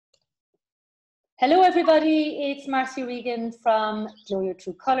Hello everybody, it's Marcy Regan from Glow Your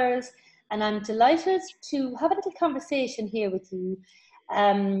True Colours, and I'm delighted to have a little conversation here with you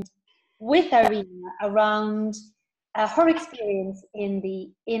with Irene around her experience in the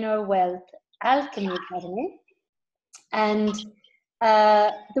Inner Wealth Alchemy Academy. And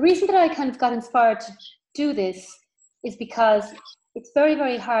the reason that I kind of got inspired to do this is because it's very,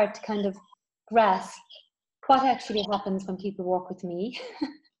 very hard to kind of grasp what actually happens when people work with me.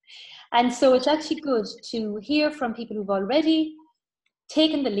 And so it's actually good to hear from people who've already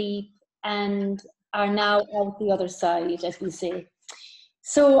taken the leap and are now out the other side, as we say.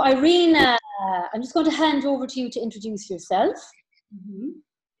 So Irene, I'm just going to hand over to you to introduce yourself. Mm-hmm.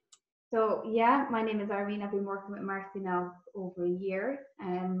 So yeah, my name is Irene. I've been working with Marcy now over a year.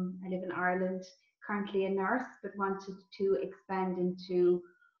 I live in Ireland, currently a nurse, but wanted to expand into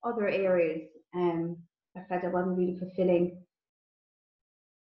other areas. I felt I wasn't really fulfilling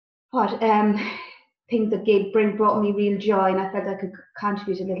what things that brought me real joy, and I felt I could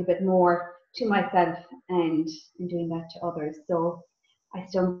contribute a little bit more to myself and in doing that to others. So I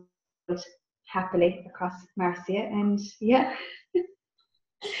stumbled happily across Marcia, and yeah.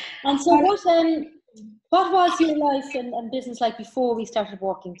 And so what was your life and business like before we started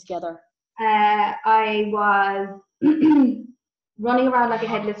working together? I was running around like a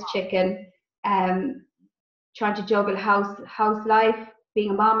headless chicken, trying to juggle house life,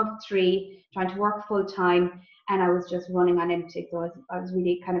 being a mom of 3, trying to work full time, and I was just running on empty. So I was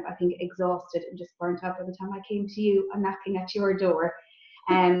really kind of, I think, exhausted and just burnt out by the time I came to you and knocking at your door.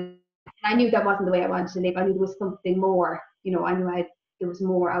 And I knew that wasn't the way I wanted to live. I knew there was something more. You know, I knew there was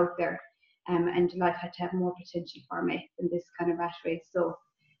more out there, and life had to have more potential for me than this kind of rat race. So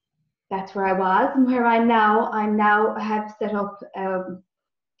that's where I was, and where I'm now. I have set up a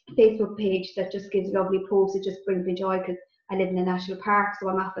Facebook page that just gives lovely posts. It just brings me joy because I live in a national park, so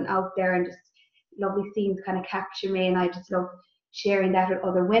I'm often out there, and just lovely scenes kind of capture me, and I just love sharing that with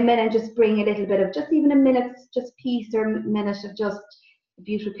other women and just bring a little bit of just even a minute's just piece or minute of just a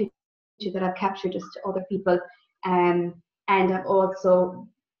beautiful picture that I've captured just to other people. And I've also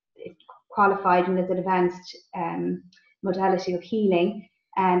qualified in this advanced modality of healing.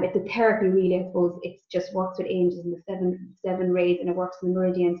 It's a therapy, really. I suppose it just works with angels and the seven rays, and it works with the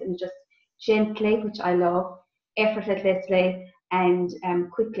meridians, and just gently, which I love, effortlessly and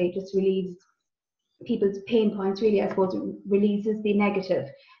quickly just relieves people's pain points. Really, I suppose it releases the negative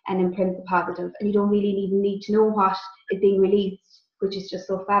and imprints the positive, and you don't really even need to know what is being released, which is just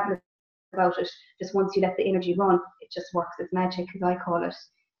so fabulous about it. Just once you let the energy run, it just works. It's magic, as I call it.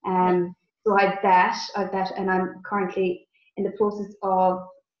 So I've that, and I'm currently in the process of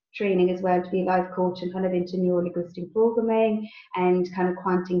training as well to be a life coach and kind of into neuro-linguistic programming and kind of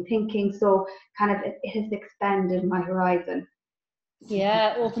quantum thinking. So kind of it has expanded my horizon.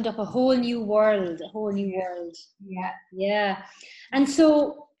 Yeah, opened up a whole new world, Yeah. And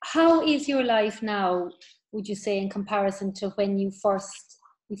so how is your life now, would you say, in comparison to when we first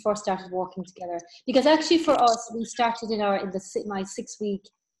started working together? Because actually for us, we started in my 6-week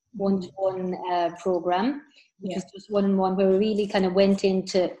one-to-one program, which was just one-on-one, where we really kind of went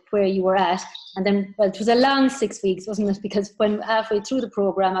into where you were at. And then, well, it was a long 6 weeks, wasn't it? Because when halfway through the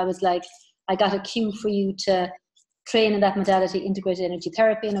program, I was like, I got a cue for you to train in that modality, integrated energy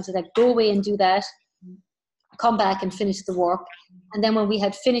therapy, and I was like, go away and do that, come back and finish the work. And then when we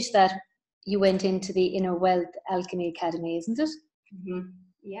had finished that, you went into the Inner Wealth Alchemy Academy, isn't it? Mm-hmm.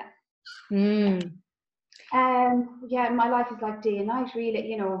 Yeah. Yeah, my life is like day and night, really.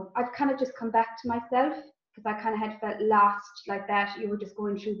 You know, I've kind of just come back to myself because I kind of had felt lost like that. You were just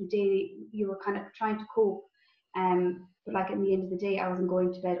going through the day, you were kind of trying to cope. But like at the end of the day, I wasn't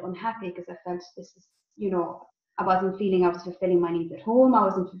going to bed unhappy because I felt this is, you know, I wasn't feeling I was fulfilling my needs at home. I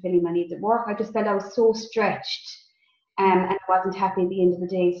wasn't fulfilling my needs at work. I just felt I was so stretched, and I wasn't happy at the end of the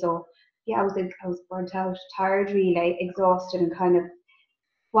day. So yeah, I was burnt out, tired, really, exhausted, and kind of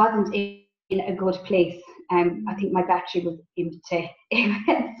wasn't in a good place. I think my battery was empty.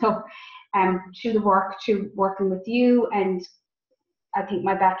 So through working with you, and I think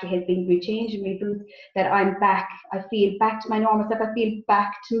my battery has been rechanged and reboot, that I'm back. I feel back to my normal self. I feel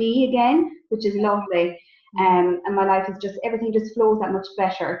back to me again, which is lovely. And my life is just, everything just flows that much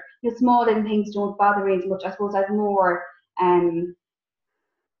better. The small little things don't bother me as much. I suppose I have more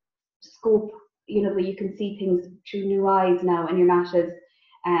scope, you know, where you can see things through new eyes now, and you're not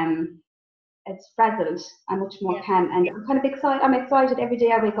as frazzled. I'm much more calm, and I'm kind of excited. I'm excited every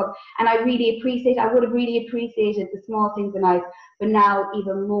day I wake up, and I really appreciate. I would have really appreciated the small things in life, but now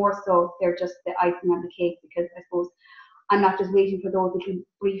even more so, they're just the icing on the cake, because I suppose I'm not just waiting for those little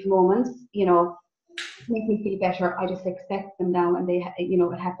brief moments, you know. make me feel better. I just accept them now, and they, you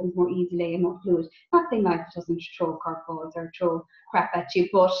know, it happens more easily and more fluid. Not saying life doesn't throw curveballs or throw crap at you,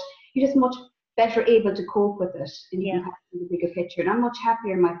 but you're just much better able to cope with it in the bigger picture. And I'm much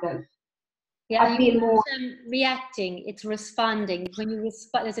happier myself. Yeah, I feel more reacting, it's responding. When you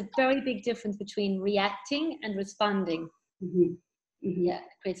respond, there's a very big difference between reacting and responding. Yeah, it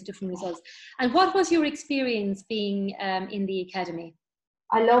creates different results. And what was your experience being in the academy?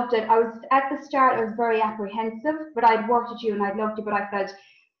 I loved it. I was at the start, I was very apprehensive, but I'd worked with you and I'd loved you, but I felt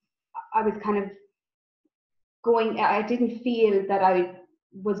I was kind of going, I didn't feel that I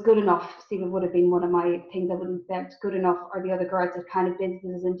was good enough. See, it would have been one of my things. I wouldn't have felt good enough, or the other girls had kind of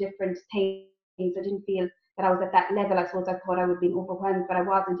businesses and different things. I didn't feel that I was at that level. I suppose I thought I would be overwhelmed, but I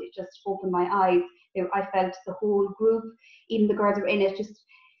wasn't. It just opened my eyes. I felt the whole group, even the girls who were in it,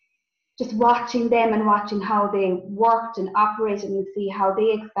 just watching them and watching how they worked and operated and see how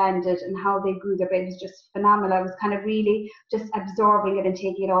they expanded and how they grew their business, just phenomenal. I was kind of really just absorbing it and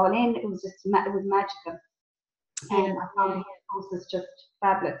taking it all in. It was magical. And I found the process just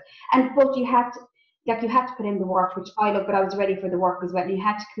fabulous. And but you had to put in the work, which I love, but I was ready for the work as well. And you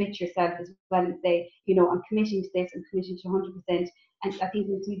had to commit yourself as well and say, you know, I'm committing to this, I'm committing to 100%. And I think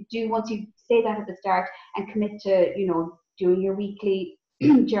once you say that at the start and commit to, you know, doing your weekly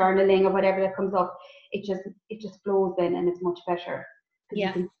journaling or whatever that comes up, it just flows then, and it's much better. Yeah.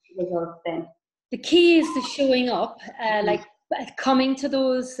 You can see results then. The key is the showing up, like coming to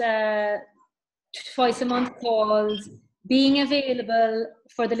those twice a month calls, being available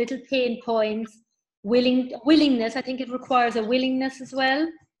for the little pain points, willingness. I think it requires a willingness as well,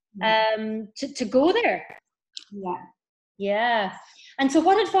 to go there. Yeah. And so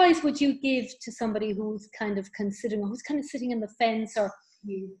what advice would you give to somebody who's kind of considering, who's kind of sitting on the fence, or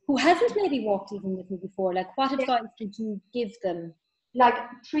who hasn't maybe walked even with me before? Like, what advice would you give them? Like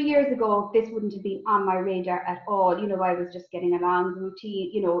 3 years ago, this wouldn't have been on my radar at all. You know, I was just getting along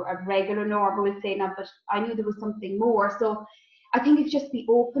routine, you know, a regular normal would say now, but I knew there was something more. So I think it's just be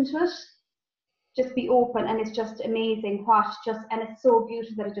open to it. Just be open, and it's just amazing and it's so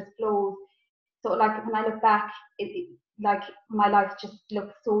beautiful that it just flows. So like when I look back, like my life just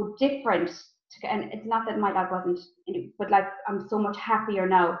looks so different. And it's not that my life wasn't, but like I'm so much happier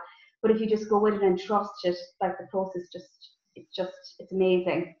now. But if you just go with it and trust it, like the process it's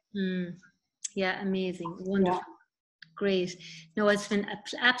amazing. Yeah, amazing, wonderful. Great. No, it's been an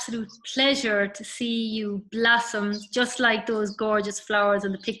absolute pleasure to see you blossom just like those gorgeous flowers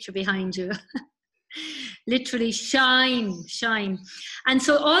in the picture behind you. Literally shine. And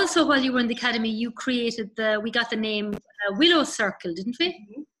so also while you were in the academy, you created we got the name Willow Circle, didn't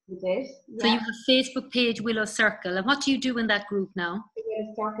we? We did. So you have a Facebook page, Willow Circle. And what do you do in that group now?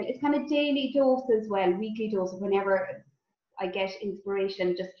 Willow Circle. It's kind of daily dose as well, weekly dose, whenever I get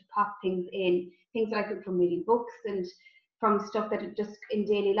inspiration, just to pop things in, things that I get from reading books and from stuff that just in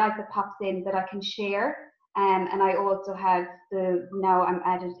daily life that pops in that I can share. And I also have now I'm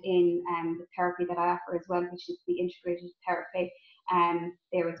added in the therapy that I offer as well, which is the integrated therapy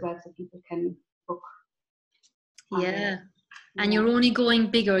there as well, so people can book. And you're only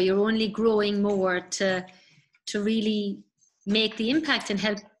going bigger, you're only growing more to really make the impact and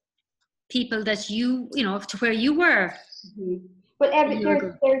help people that you know, to where you were. But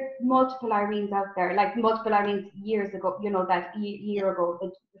there's multiple Irenes out there, like multiple Irenes years ago, you know, that year ago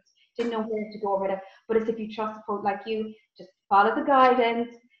that didn't know where to go or whatever. But it's if you trust folk like you, just follow the guidance,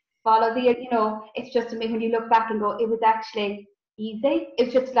 follow the, you know, it's just when you look back and go, it was actually easy.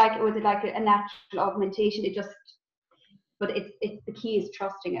 It's just like, it was like a natural augmentation. But it's the key is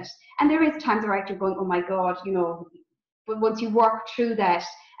trusting it. And there is times where you're going, oh my God, you know, but once you work through that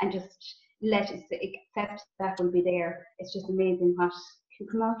and just let it accept that will be there, it's just amazing what can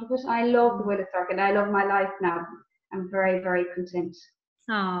come out of it. I love the Willow Circle. I love my life now. I'm very, very content.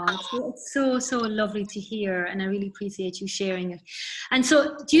 Oh, it's so lovely to hear, and I really appreciate you sharing it. And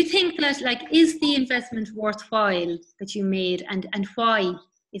so, do you think that, like, is the investment worthwhile that you made, and why,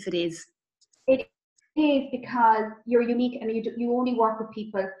 if it is? It is because you're unique, and you only work with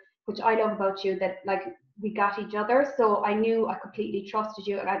people, which I love about you, that like we got each other. So I knew I completely trusted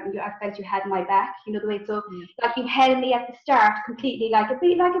you, and I felt you had my back, you know, the way. So like you held me at the start completely, like I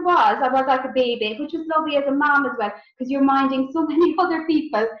was like a baby, which was lovely as a mom as well, because you're minding so many other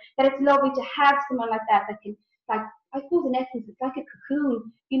people, that it's lovely to have someone like that can, like, I suppose in essence it's like a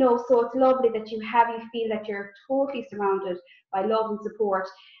cocoon, you know. So it's lovely that you feel that you're totally surrounded by love and support,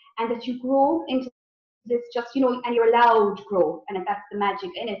 and that you grow into this, just, you know, and you're allowed to grow, and that's the magic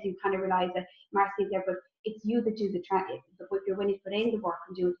in it. You kind of realize that Marcy's there, but it's you that do when you put in the work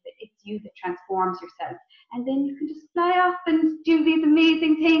and do it, it's you that transforms yourself, and then you can just fly off and do these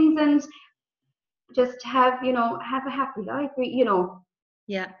amazing things and just have, you know, have a happy life, you know.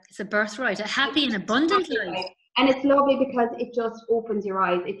 Yeah, it's a birthright, a happy and abundant life. And it's lovely because it just opens your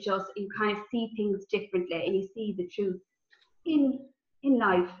eyes. It just, you kind of see things differently, and you see the truth in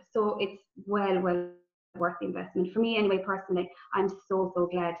life. So it's well worth the investment. For me anyway, personally, I'm so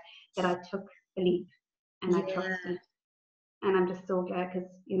glad that I took the leap and I trusted. And I'm just so glad because,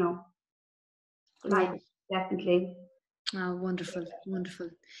 you know, life definitely. Oh, wonderful, wonderful.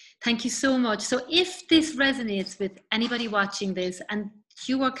 Thank you so much. So if this resonates with anybody watching this and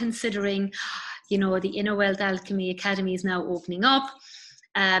you are considering, you know, the Inner Wealth Alchemy Academy is now opening up,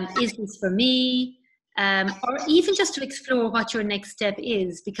 is this for me? Or even just to explore what your next step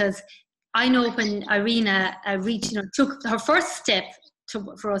is, because I know when Irene reached, you know, took her first step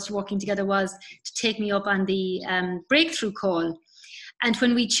for us working together was to take me up on the breakthrough call. And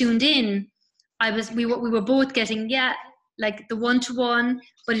when we tuned in, we were both getting, like the one-to-one,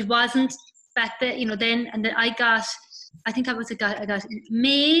 but it wasn't back then, you know, then, and then I got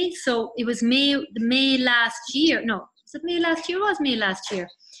May, so it was May last year. No, was it May last year? It was May last year.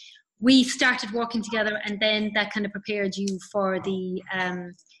 We started working together, and then that kind of prepared you for the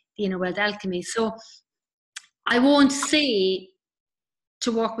Inner Wealth Alchemy. So I won't say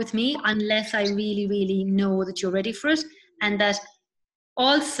to work with me unless I really, really know that you're ready for it, and that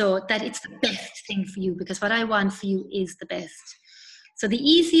also that it's the best thing for you, because what I want for you is the best. So the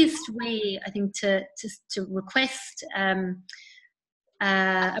easiest way, I think, to request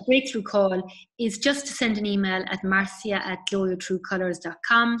a breakthrough call is just to send an email at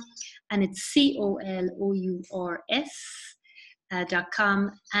marcia@glowyourtruecolors.com, and it's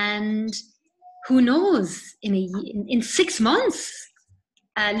COLOURS.com. And who knows, in 6 months,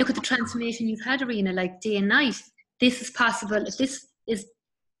 look at the transformation you've had, Irene, like day and night. This is possible. If this is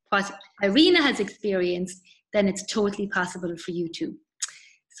what Irene has experienced, then it's totally possible for you too.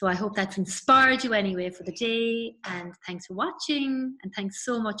 So I hope that's inspired you anyway for the day, and thanks for watching, and thanks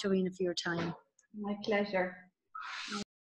so much, Irene, for your time. My pleasure.